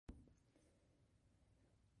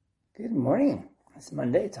Good morning. It's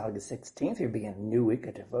Monday. It's August 16th. We begin a new week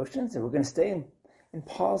of devotions, and we're going to stay in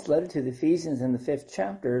Paul's letter to the Ephesians in the 5th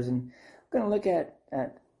chapters, and we're going to look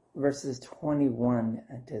at verses 21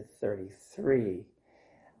 to 33.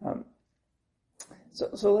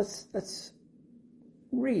 So let's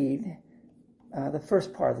read the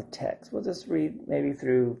first part of the text. We'll just read maybe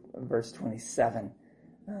through verse 27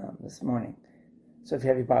 this morning. So if you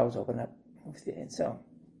have your Bibles, open up. So,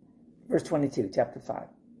 verse 22, chapter 5.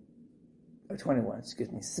 Or 21,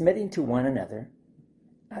 submitting to one another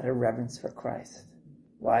out of reverence for Christ.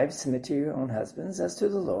 Wives, submit to your own husbands as to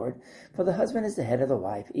the Lord, for the husband is the head of the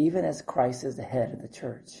wife, even as Christ is the head of the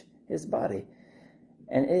church, his body,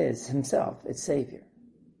 and is himself its Savior.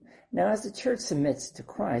 Now as the church submits to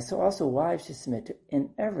Christ, so also wives should submit in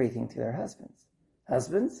everything to their husbands.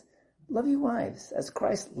 Husbands, love your wives, as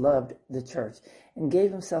Christ loved the church and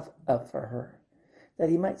gave himself up for her, that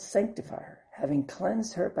he might sanctify her, having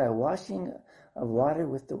cleansed her by washing of water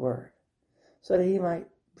with the word, so that he might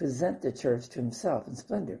present the church to himself in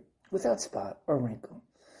splendor, without spot or wrinkle,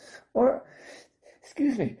 or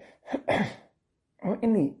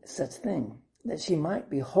any such thing, that she might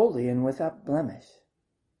be holy and without blemish.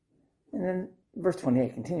 And then verse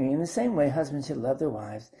 28 continuing, in the same way husbands should love their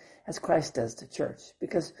wives as Christ does the church,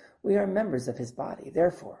 because we are members of his body.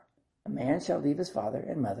 Therefore, a man shall leave his father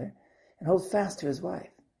and mother and hold fast to his wife,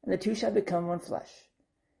 and the two shall become one flesh.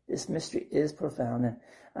 This mystery is profound, and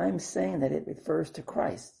I am saying that it refers to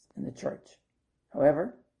Christ and the church.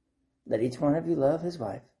 However, let each one of you love his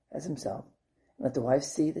wife as himself, and let the wife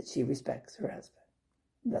see that she respects her husband.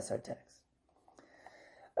 That's our text.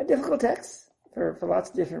 A difficult text for lots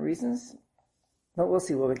of different reasons, but we'll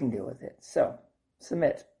see what we can do with it. So,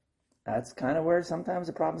 submit. That's kind of where sometimes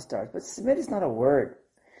the problem starts. But submit is not a word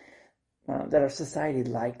that our society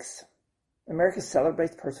likes. America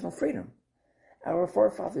celebrates personal freedom. Our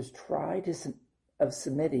forefathers tired of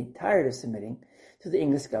submitting to the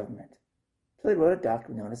English government. So they wrote a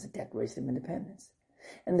document known as the Declaration of Independence.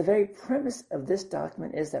 And the very premise of this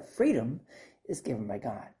document is that freedom is given by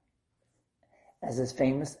God. As this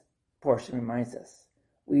famous portion reminds us,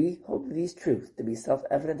 we hold these truths to be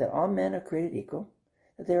self-evident that all men are created equal,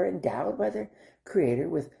 that they are endowed by their Creator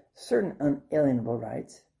with certain unalienable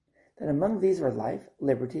rights, that among these are life,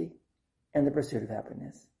 liberty, and the pursuit of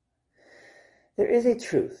happiness. There is a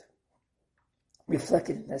truth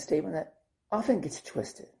reflected in that statement that often gets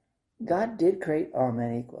twisted. God did create all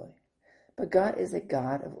men equally, but God is a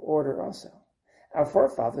God of order also. Our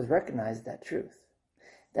forefathers recognized that truth.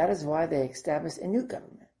 That is why they established a new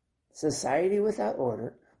government. Society without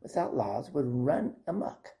order, without laws, would run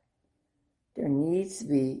amok. There needs to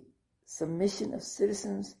be submission of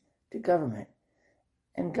citizens to government,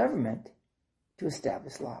 and government to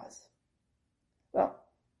establish laws. Well,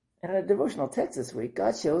 in a devotional text this week,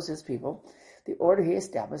 God shows his people the order he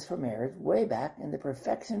established for marriage way back in the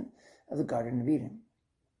perfection of the Garden of Eden.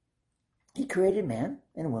 He created man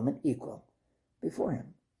and woman equal before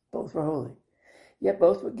him. Both were holy, yet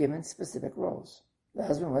both were given specific roles. The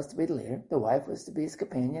husband was to be the leader, the wife was to be his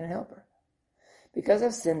companion and helper. Because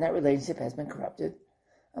of sin, that relationship has been corrupted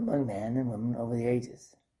among man and woman over the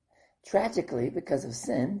ages. Tragically, because of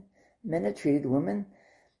sin, men have treated women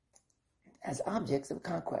as objects of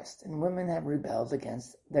conquest, and women have rebelled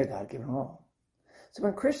against their God-given role. So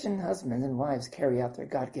when Christian husbands and wives carry out their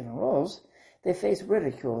God-given roles, they face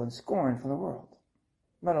ridicule and scorn from the world.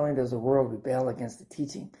 Not only does the world rebel against the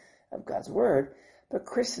teaching of God's word, but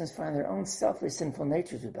Christians find their own selfish, sinful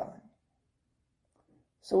natures rebelling.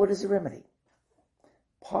 So what is the remedy?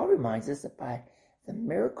 Paul reminds us that by the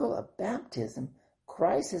miracle of baptism,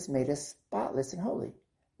 Christ has made us spotless and holy.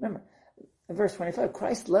 Remember, in verse 25,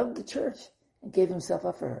 Christ loved the church and gave himself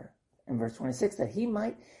up for her. In verse 26, that he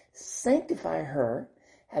might sanctify her,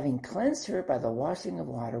 having cleansed her by the washing of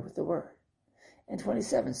water with the word. And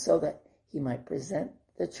 27, so that he might present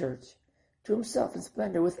the church to himself in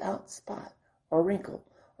splendor, without spot or wrinkle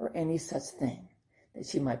or any such thing, that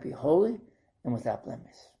she might be holy and without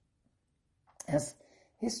blemish. As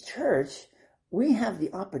his church, we have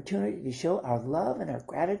the opportunity to show our love and our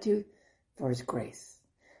gratitude for his grace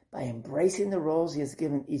by embracing the roles he has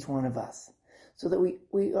given each one of us, so that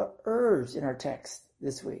we are urged in our text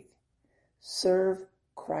this week, serve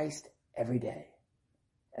Christ every day.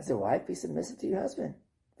 As a wife, be submissive to your husband,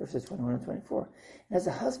 verses 21 and 24. And as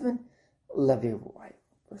a husband, love your wife,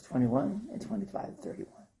 verse 21 and 25 and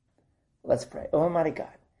 31. Let's pray. Oh, Almighty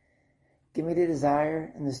God, give me the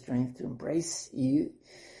desire and the strength to embrace you,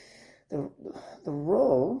 the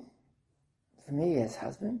role for me as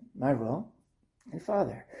husband, my role, and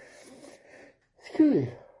father.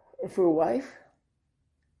 For wife,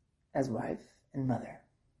 as wife and mother.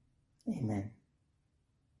 Amen.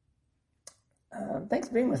 Thanks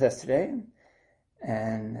for being with us today.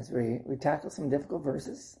 And as we tackle some difficult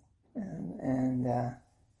verses and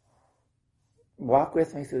walk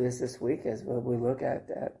with me through this week as we look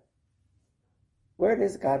at where it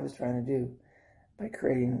is God was trying to do by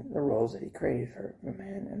creating the roles that he created for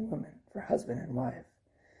man and woman, for husband and wife.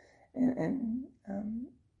 And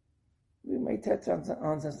we may touch on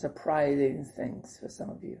some surprising things for some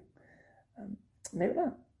of you. Maybe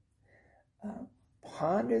not.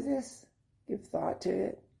 Ponder this, give thought to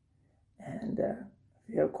it, and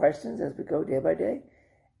if you have questions as we go day by day,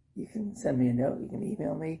 you can send me a note, you can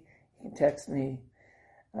email me, you can text me,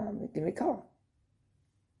 give me a call.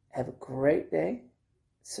 Have a great day.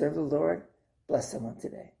 Serve the Lord. Bless someone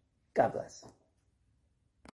today. God bless.